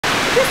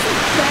This is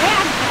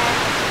bad.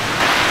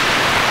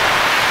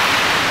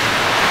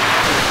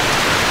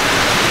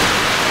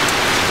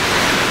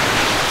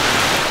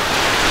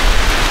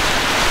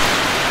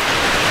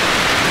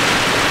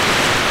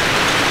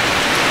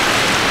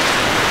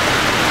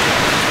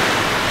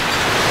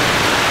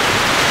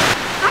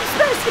 I'm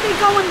supposed to be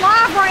going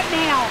live right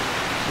now.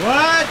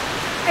 What?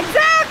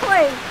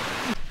 Exactly.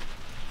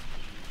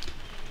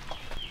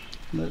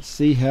 Let's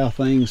see how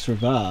things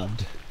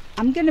survived.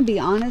 I'm gonna be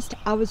honest,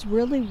 I was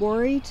really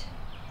worried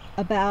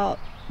about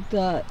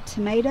the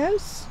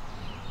tomatoes,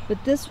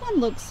 but this one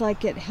looks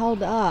like it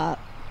held up.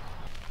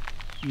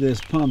 This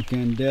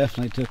pumpkin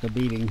definitely took a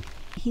beating.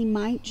 He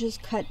might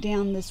just cut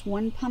down this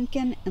one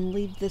pumpkin and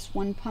leave this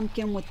one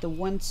pumpkin with the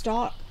one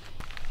stalk.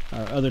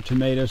 Our other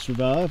tomato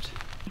survived.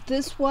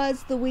 This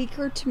was the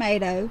weaker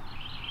tomato.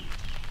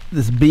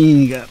 This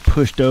bean got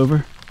pushed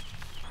over.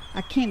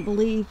 I can't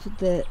believe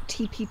the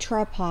TP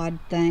tripod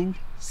thing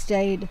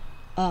stayed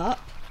up.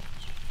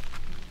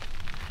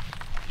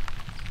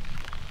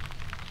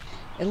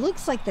 It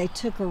looks like they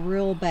took a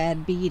real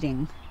bad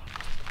beating.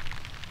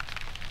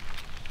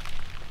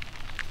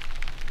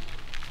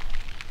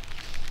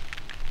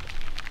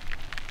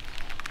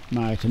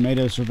 My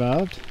tomato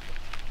survived.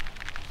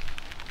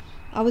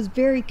 I was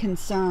very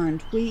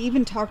concerned. We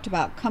even talked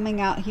about coming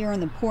out here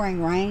in the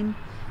pouring rain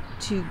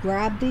to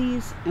grab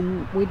these,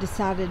 and we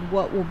decided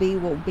what will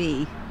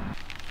be.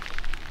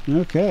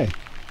 Okay.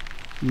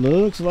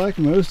 Looks like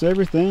most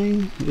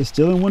everything is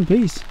still in one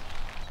piece.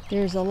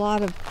 There's a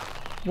lot of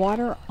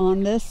water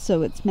on this,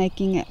 so it's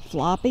making it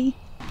floppy.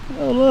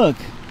 Oh, look.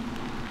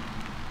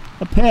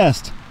 A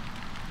pest.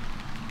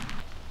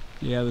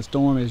 Yeah, the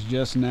storm is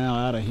just now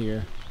out of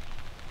here.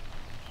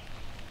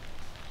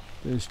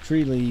 Those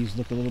tree leaves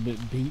look a little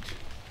bit beat.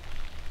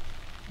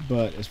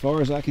 But as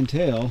far as I can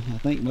tell, I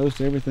think most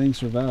everything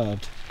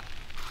survived.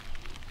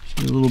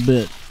 She's a little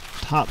bit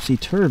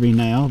topsy-turvy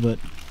now, but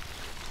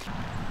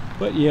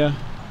yeah,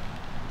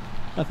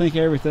 I think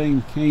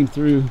everything came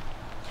through.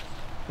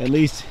 At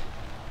least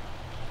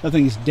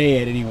nothing's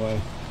dead anyway.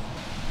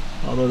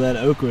 Although that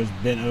okra is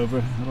bent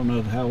over. I don't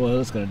know how well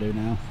it's going to do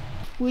now.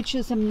 Which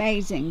is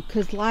amazing,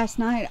 because last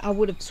night I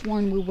would have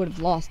sworn we would have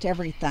lost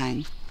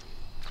everything.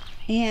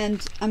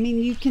 And I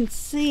mean, you can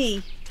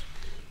see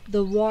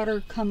the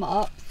water come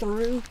up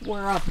through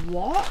where I've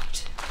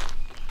walked,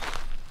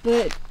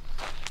 but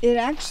it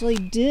actually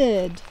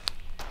did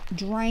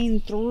drain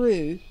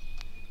through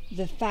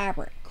the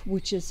fabric,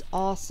 which is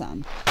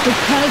awesome,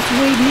 because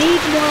we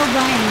need more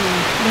rain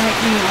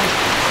right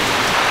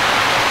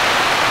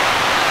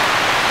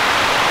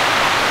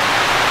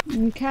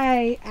now.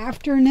 Okay,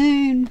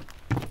 afternoon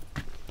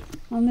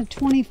on the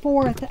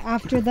 24th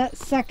after that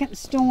second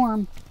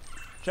storm.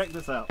 Check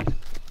this out.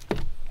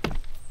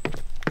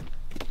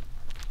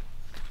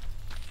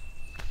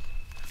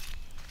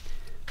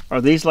 Are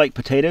these like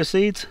potato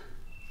seeds?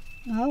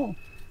 Oh.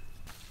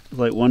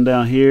 Like one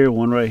down here,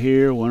 one right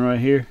here, one right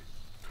here.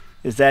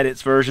 Is that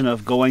its version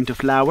of going to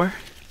flower?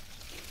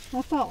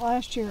 I thought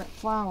last year it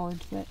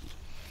flowered, but...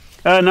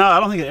 No, I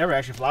don't think it ever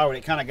actually flowered.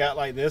 It kind of got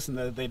like this and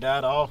they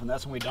died off, and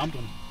that's when we dumped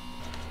them.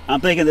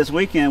 I'm thinking this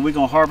weekend we're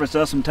going to harvest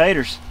us some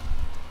taters.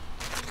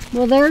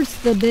 Well, there's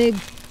the big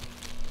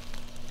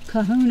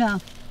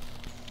kahuna.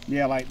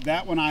 Yeah, like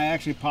that one I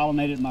actually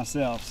pollinated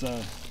myself,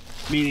 so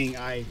meaning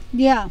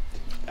Yeah.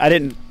 I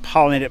didn't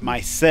pollinate it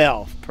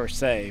myself per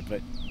se,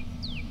 but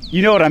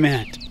you know what I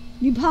meant.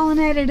 You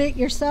pollinated it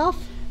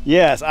yourself?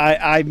 Yes,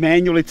 I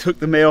manually took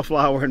the male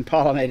flower and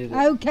pollinated it.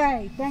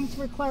 Okay, thanks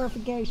for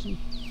clarification.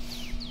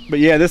 But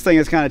yeah, this thing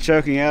is kind of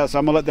choking out, so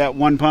I'm gonna let that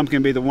one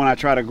pumpkin be the one I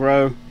try to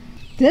grow.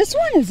 This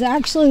one is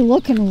actually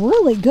looking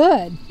really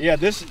good. Yeah,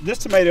 this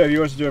tomato of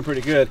yours is doing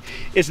pretty good.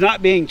 It's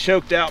not being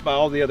choked out by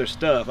all the other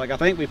stuff. Like I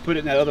think we put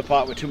it in that other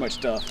pot with too much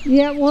stuff.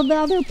 Yeah, well, the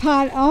other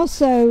pot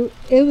also,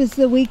 it was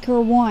the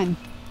weaker one.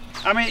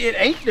 I mean, it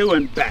ain't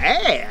doing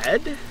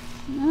bad.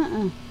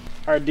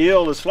 Our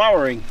deal is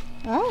flowering.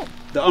 Oh.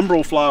 The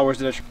umbral flowers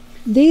that are...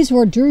 These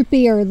were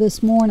droopier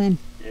this morning.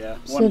 Yeah,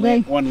 So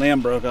one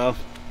limb broke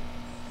off.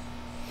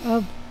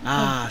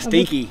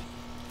 Stinky.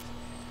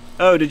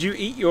 Oh, did you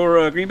eat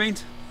your green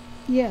beans?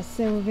 Yes,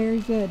 they were very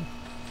good.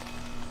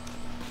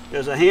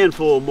 There's a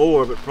handful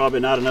more, but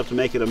probably not enough to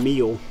make it a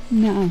meal.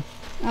 No,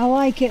 I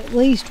like at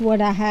least what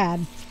I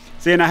had.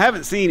 See, and I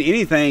haven't seen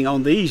anything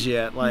on these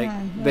yet. Like,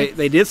 No,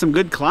 they did some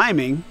good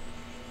climbing.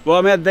 Well,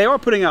 I mean, they are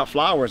putting out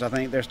flowers, I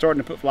think. They're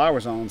starting to put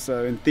flowers on,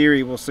 so in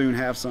theory, we'll soon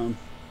have some.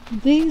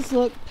 These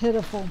look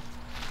pitiful.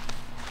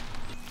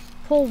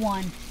 Pull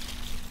one.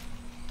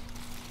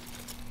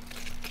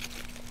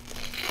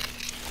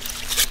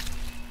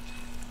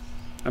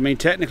 I mean,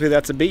 technically,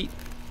 that's a beet.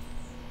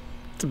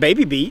 It's a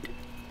baby beet.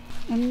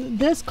 And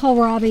this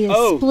kohlrabi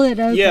is split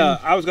open. Yeah,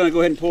 I was going to go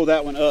ahead and pull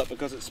that one up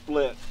because it's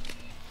split.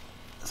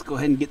 Let's go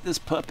ahead and get this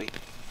puppy.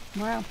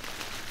 Wow.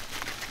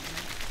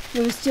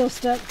 It was still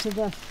stuck to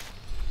the...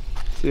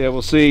 Yeah,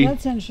 we'll see.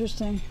 That's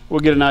interesting. We'll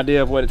get an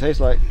idea of what it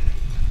tastes like.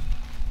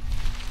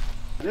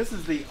 This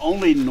is the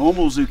only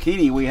normal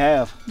zucchini we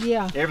have.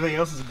 Yeah. Everything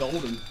else is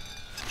golden.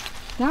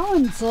 That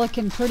one's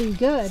looking pretty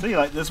good. See,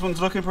 like this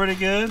one's looking pretty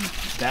good.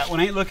 That one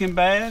ain't looking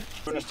bad.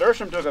 The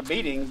nasturtium took a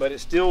beating, but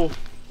it's still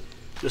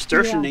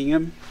nasturtiuming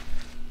him.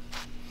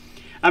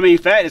 I mean, in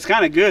fact, it's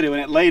kind of good. When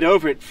it laid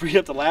over, it freed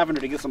up the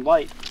lavender to get some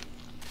light.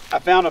 I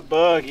found a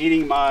bug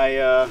eating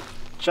my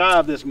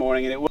chive this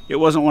morning, and it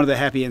wasn't one of the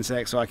happy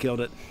insects, so I killed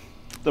it.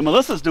 The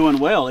Melissa's doing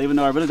well, even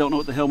though I really don't know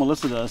what the hell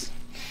Melissa does.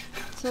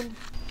 So,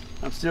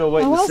 I'm still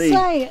waiting to see. I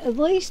will say, at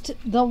least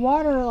the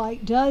water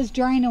like does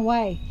drain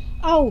away.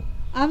 Oh,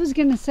 I was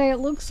gonna say it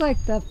looks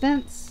like the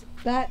fence,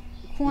 that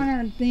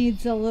corner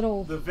needs a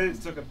little. The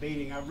fence took a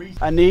beating.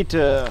 I need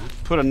to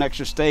put an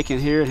extra stake in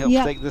here and help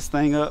stake this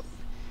thing up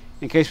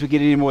in case we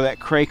get any more of that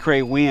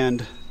cray-cray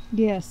wind.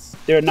 Yes.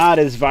 They're not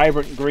as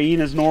vibrant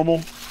green as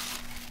normal.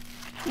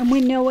 And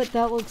we know what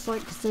that looks like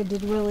because they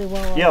did really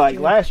well. Yeah, like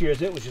last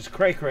year's, it was just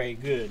cray-cray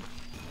good.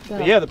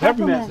 But yeah, the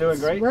peppermint's doing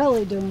great.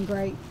 Really doing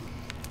great.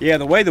 Yeah,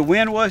 the way the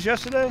wind was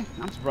yesterday,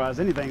 I'm surprised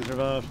anything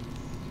survived.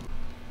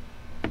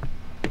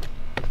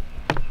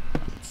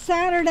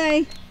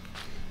 Saturday,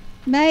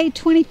 May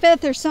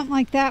 25th or something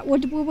like that.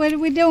 What are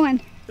we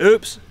doing?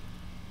 Oops.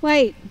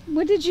 Wait,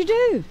 what did you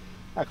do?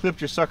 I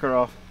clipped your sucker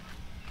off.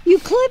 You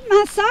clipped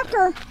my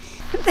sucker?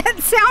 That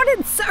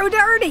sounded so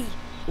dirty.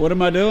 What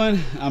am I doing?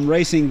 I'm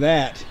racing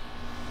that.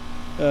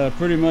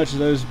 Pretty much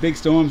those big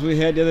storms we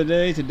had the other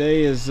day.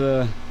 Today is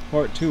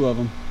part 2 of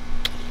them.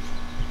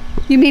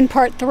 You mean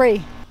part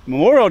 3?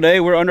 Memorial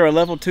Day, we're under a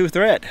level 2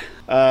 threat.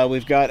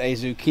 We've got a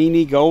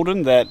zucchini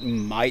golden that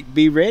might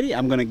be ready.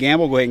 I'm gonna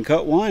gamble, go ahead and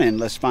cut one, and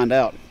let's find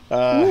out.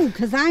 Ooh,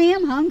 because I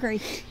am hungry.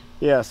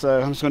 Yeah,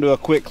 so I'm just gonna do a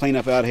quick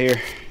cleanup out here.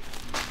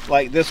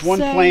 Like this one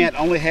plant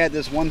only had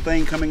this one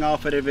thing coming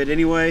off of it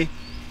anyway,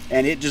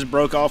 and it just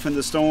broke off in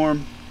the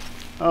storm.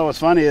 Oh, what's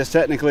funny is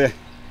technically,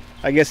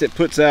 I guess it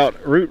puts out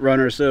root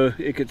runners so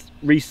it could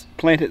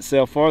replant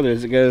itself farther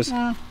as it goes.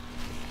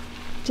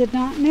 Did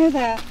not know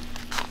that.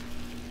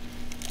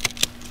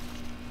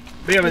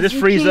 But yeah, but this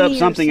frees up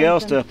something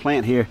else to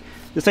plant here.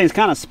 This thing's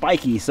kind of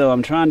spiky, so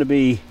I'm trying to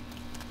be,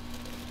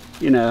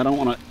 you know, I don't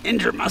want to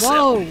injure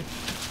myself.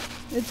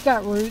 Whoa, it's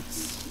got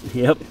roots.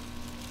 Yep.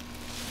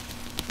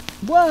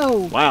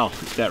 Whoa. Wow,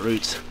 it's got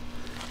roots.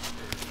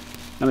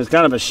 I mean, it's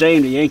kind of a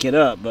shame to yank it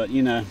up, but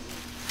you know.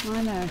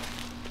 I know.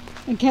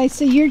 Okay,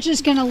 so you're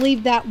just gonna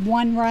leave that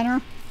one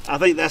runner? I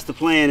think that's the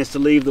plan, is to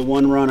leave the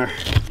one runner.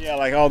 Yeah,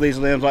 like all these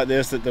limbs like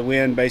this that the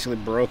wind basically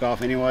broke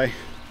off anyway.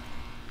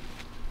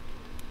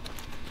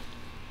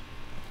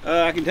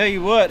 I can tell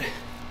you what,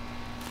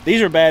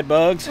 these are bad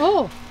bugs.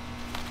 Oh.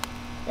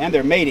 And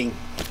they're mating.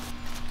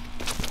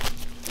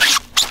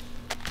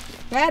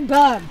 Bad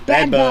bug.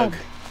 Bad bug.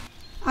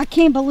 I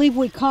can't believe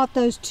we caught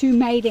those 2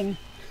 mating.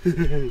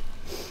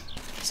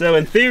 So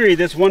in theory,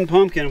 this one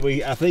pumpkin,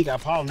 I think I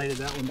pollinated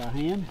that one by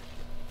hand.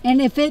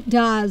 And if it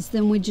dies,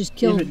 then we just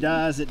kill it. If it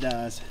dies, it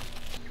dies.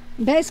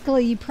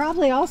 Basically, you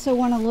probably also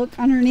want to look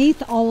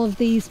underneath all of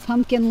these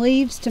pumpkin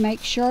leaves to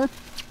make sure.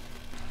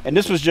 And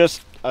this was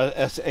just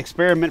an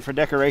experiment for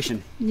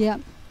decoration.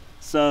 Yep.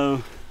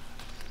 So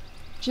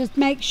just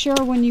make sure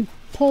when you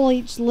pull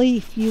each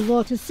leaf, you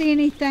look to see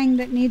anything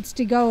that needs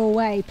to go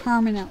away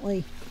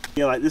permanently.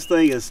 Yeah, like this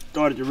thing has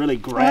started to really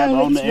grab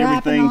onto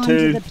everything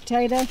too. The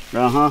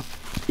potato.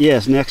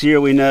 Yes, next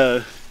year we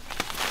know.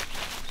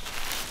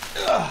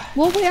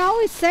 Well, we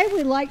always say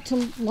we like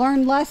to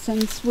learn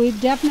lessons. We've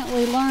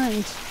definitely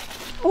learned.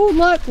 Oh,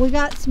 look, we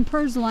got some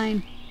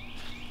purslane.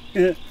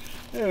 Yeah,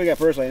 we got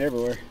purslane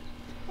everywhere.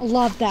 I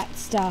love that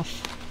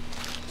stuff.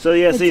 So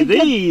yeah, see,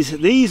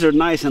 these are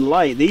nice and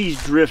light.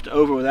 These drift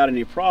over without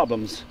any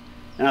problems.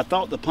 And I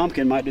thought the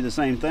pumpkin might do the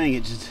same thing.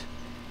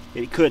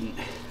 It couldn't.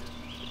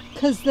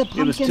 Because the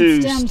pumpkin it was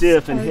too stems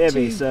stiff and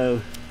heavy.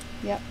 So.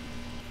 Yep.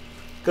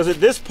 Because at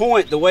this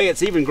point, the way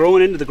it's even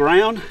growing into the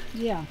ground.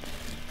 Yeah.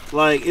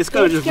 Like it's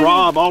gonna just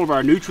rob all of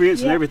our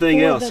nutrients and everything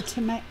else.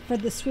 For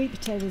the sweet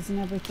potatoes and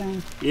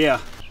everything.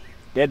 Yeah.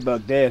 Dead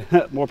bug,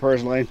 dead. More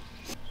purslane.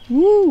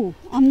 Woo!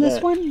 On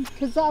this one,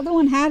 because the other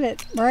one had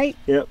it, right?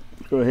 Yep.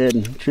 Go ahead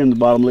and trim the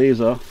bottom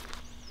leaves off.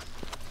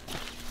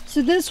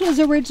 So this was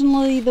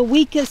originally the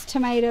weakest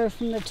tomato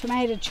from the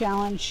tomato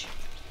challenge,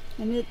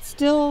 and it's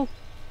still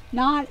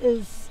not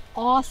as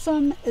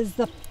awesome as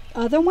the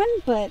other one,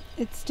 but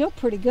it's still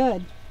pretty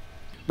good.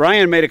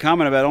 Brian made a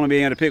comment about only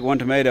being able to pick one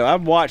tomato.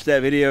 I've watched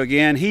that video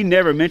again. He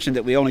never mentioned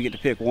that we only get to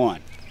pick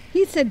one.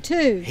 He said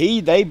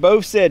 2. They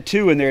both said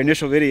 2 in their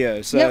initial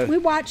video. So yep, we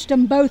watched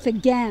them both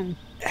again.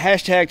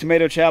 Hashtag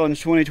Tomato Challenge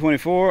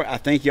 2024. I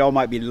think y'all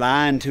might be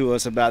lying to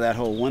us about that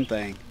whole one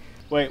thing.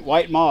 Wait,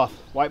 white moth.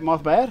 White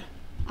moth bad?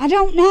 I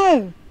don't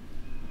know.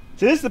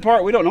 See, this is the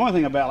part we don't know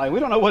anything about. Like, we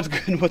don't know what's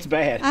good and what's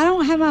bad. I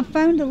don't have my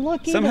phone to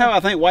look either. Somehow I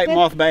think white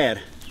moth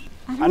bad.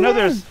 I know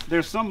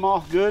there's some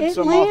moth good,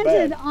 some moth bad. It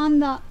landed on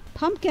the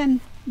pumpkin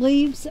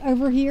leaves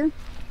over here.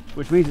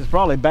 Which means it's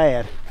probably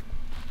bad.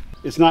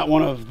 It's not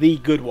one of the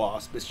good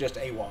wasps. It's just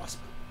a wasp.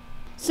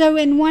 So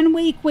in 1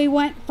 week we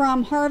went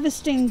from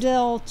harvesting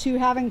dill to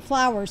having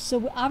flowers.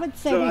 So I would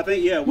say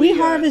we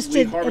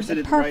harvested at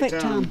the perfect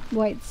time.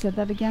 Wait, say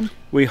that again.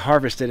 We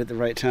harvested at the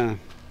right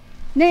time.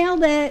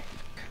 Nailed it.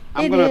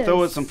 I'm going to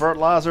throw it some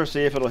fertilizer,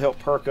 see if it'll help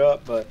perk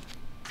up, but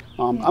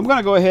I'm going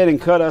to go ahead and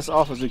cut us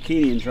off a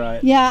zucchini and try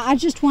it. Yeah, I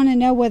just want to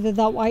know whether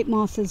that white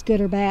moth is good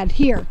or bad.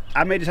 Here.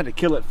 I may just have to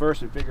kill it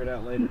first and figure it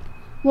out later.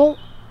 Well,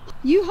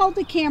 you hold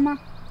the camera.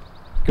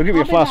 Go give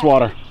me a floss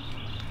water.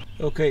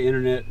 Okay,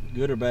 internet,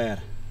 good or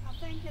bad? I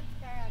think it's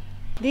bad.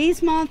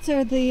 These moths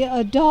are the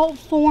adult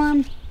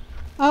form,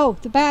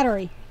 the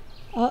battery,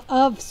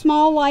 of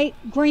small light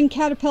green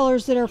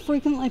caterpillars that are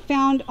frequently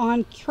found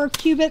on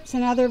cucurbits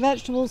and other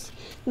vegetables.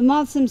 The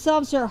moths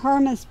themselves are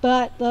harmless,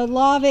 but the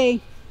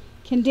larvae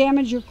can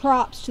damage your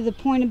crops to the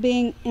point of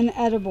being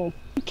inedible.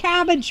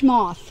 Cabbage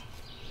moth.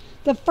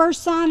 The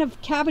first sign of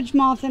cabbage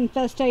moth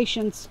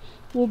infestations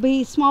will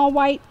be small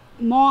white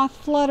moth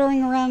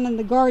fluttering around in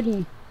the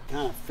garden.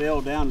 Kind of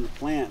fell down the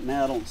plant.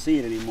 Now I don't see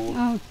it anymore.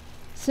 Oh,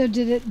 so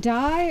did it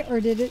die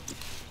or did it?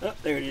 Oh,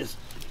 there it is.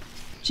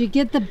 Did you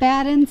get the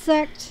bad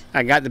insect?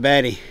 I got the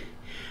baddie.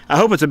 I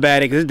hope it's a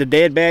baddie because it's a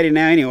dead baddie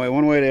now anyway,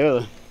 one way or the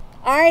other.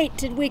 All right,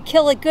 did we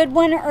kill a good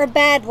one or a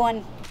bad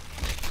one?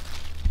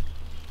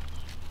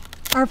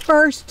 Our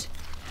first.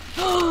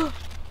 I'll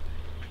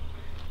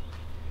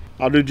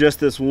do just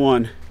this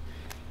one.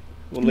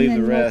 We'll leave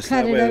the rest.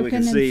 That way we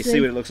can see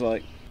what it looks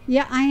like.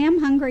 Yeah, I am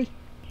hungry.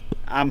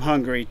 I'm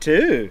hungry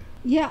too.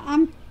 Yeah,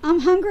 I'm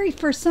hungry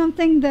for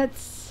something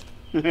that's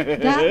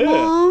that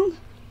long.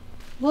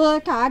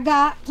 Look, I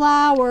got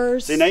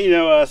flowers. See, now you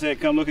know I said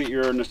come look at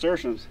your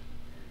nasturtiums.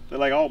 They're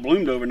like all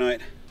bloomed overnight.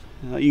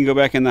 You can go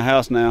back in the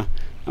house now.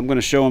 I'm going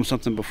to show them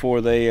something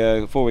before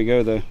we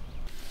go though.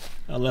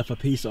 I left a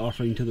peace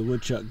offering to the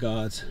woodchuck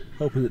gods,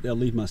 hoping that they'll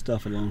leave my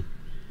stuff alone.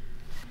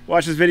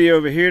 Watch this video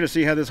over here to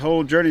see how this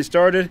whole journey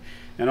started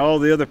and all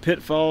the other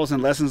pitfalls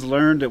and lessons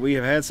learned that we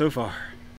have had so far.